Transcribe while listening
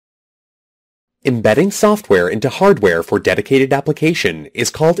Embedding software into hardware for dedicated application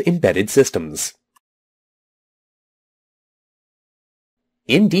is called embedded systems.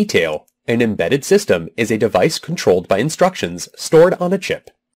 In detail, an embedded system is a device controlled by instructions stored on a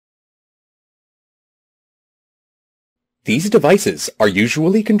chip. These devices are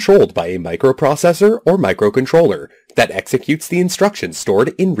usually controlled by a microprocessor or microcontroller that executes the instructions stored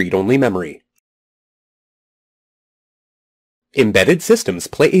in read-only memory. Embedded systems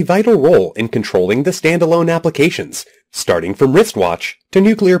play a vital role in controlling the standalone applications, starting from wristwatch to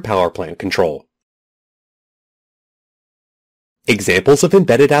nuclear power plant control. Examples of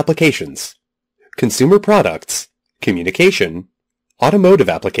embedded applications: consumer products, communication, automotive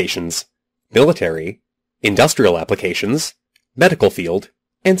applications, military, industrial applications, medical field,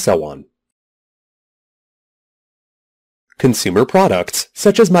 and so on. Consumer products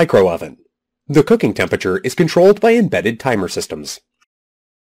such as microoven. The cooking temperature is controlled by embedded timer systems.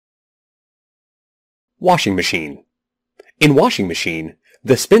 Washing machine. In washing machine,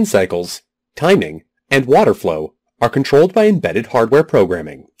 the spin cycles, timing, and water flow are controlled by embedded hardware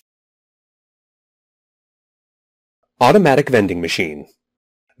programming. Automatic vending machine.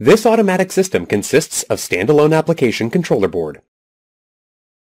 This automatic system consists of standalone application controller board.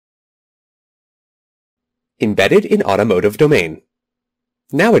 Embedded in automotive domain.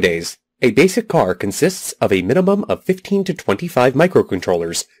 Nowadays, a basic car consists of a minimum of 15 to 25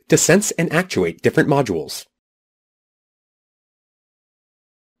 microcontrollers to sense and actuate different modules.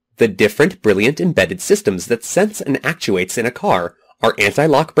 The different brilliant embedded systems that sense and actuates in a car are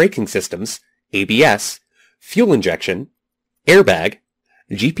anti-lock braking systems, ABS, fuel injection, airbag,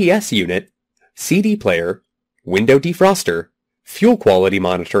 GPS unit, CD player, window defroster, fuel quality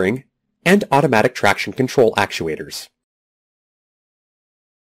monitoring, and automatic traction control actuators.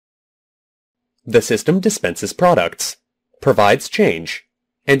 The system dispenses products, provides change,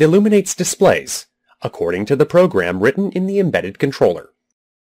 and illuminates displays, according to the program written in the embedded controller.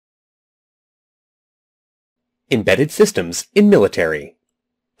 Embedded systems in military.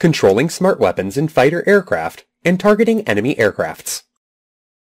 Controlling smart weapons in fighter aircraft and targeting enemy aircrafts.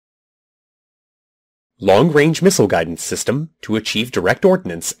 Long-range missile guidance system to achieve direct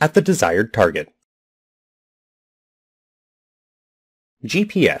ordnance at the desired target.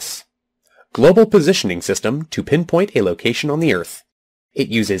 GPS. Global positioning system to pinpoint a location on the Earth. It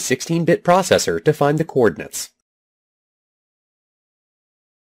uses 16-bit processor to find the coordinates.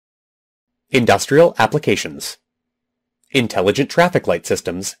 Industrial applications. Intelligent traffic light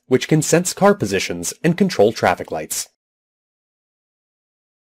systems which can sense car positions and control traffic lights.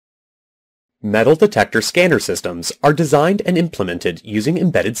 Metal detector scanner systems are designed and implemented using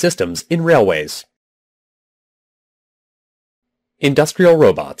embedded systems in railways. Industrial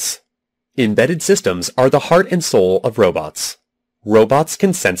robots. Embedded systems are the heart and soul of robots. Robots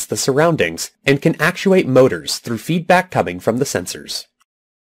can sense the surroundings and can actuate motors through feedback coming from the sensors.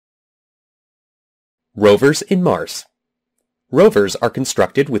 Rovers in Mars. Rovers are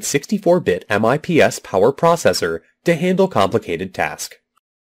constructed with 64-bit MIPS power processor to handle complicated tasks.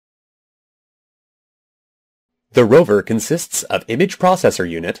 The rover consists of image processor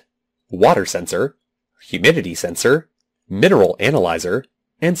unit, water sensor, humidity sensor, mineral analyzer,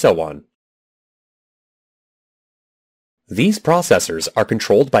 and so on. These processors are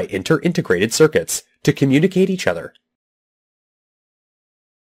controlled by inter-integrated circuits to communicate each other.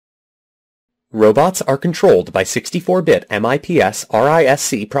 Robots are controlled by 64-bit MIPS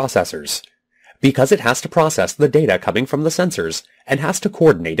RISC processors, because it has to process the data coming from the sensors and has to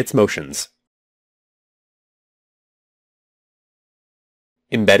coordinate its motions.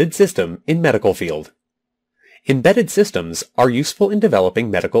 Embedded system in medical field. Embedded systems are useful in developing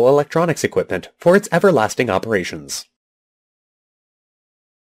medical electronics equipment for its everlasting operations.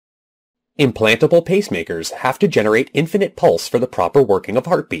 Implantable pacemakers have to generate infinite pulse for the proper working of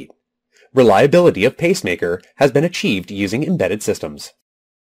heartbeat. Reliability of pacemaker has been achieved using embedded systems.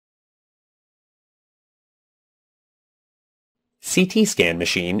 CT scan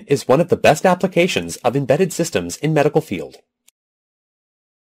machine is one of the best applications of embedded systems in medical field.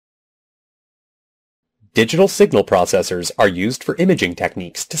 Digital signal processors are used for imaging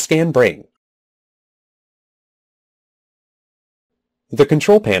techniques to scan brain. The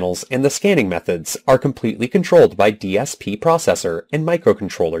control panels and the scanning methods are completely controlled by DSP processor and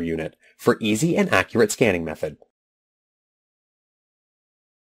microcontroller unit for easy and accurate scanning method.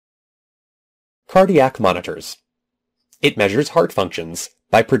 Cardiac monitors. It measures heart functions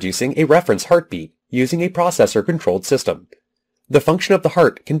by producing a reference heartbeat using a processor-controlled system. The function of the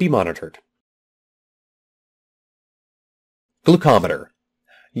heart can be monitored. Glucometer.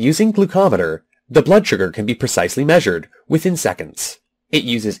 Using glucometer, the blood sugar can be precisely measured within seconds. It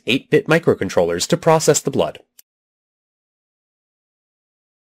uses 8-bit microcontrollers to process the blood.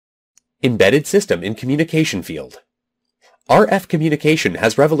 Embedded system in communication field. RF communication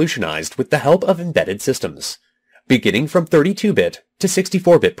has revolutionized with the help of embedded systems. Beginning from 32-bit to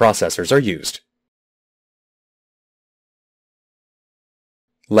 64-bit processors are used.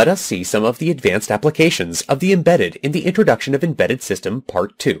 Let us see some of the advanced applications of the embedded in the Introduction of Embedded System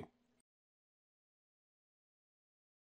Part 2.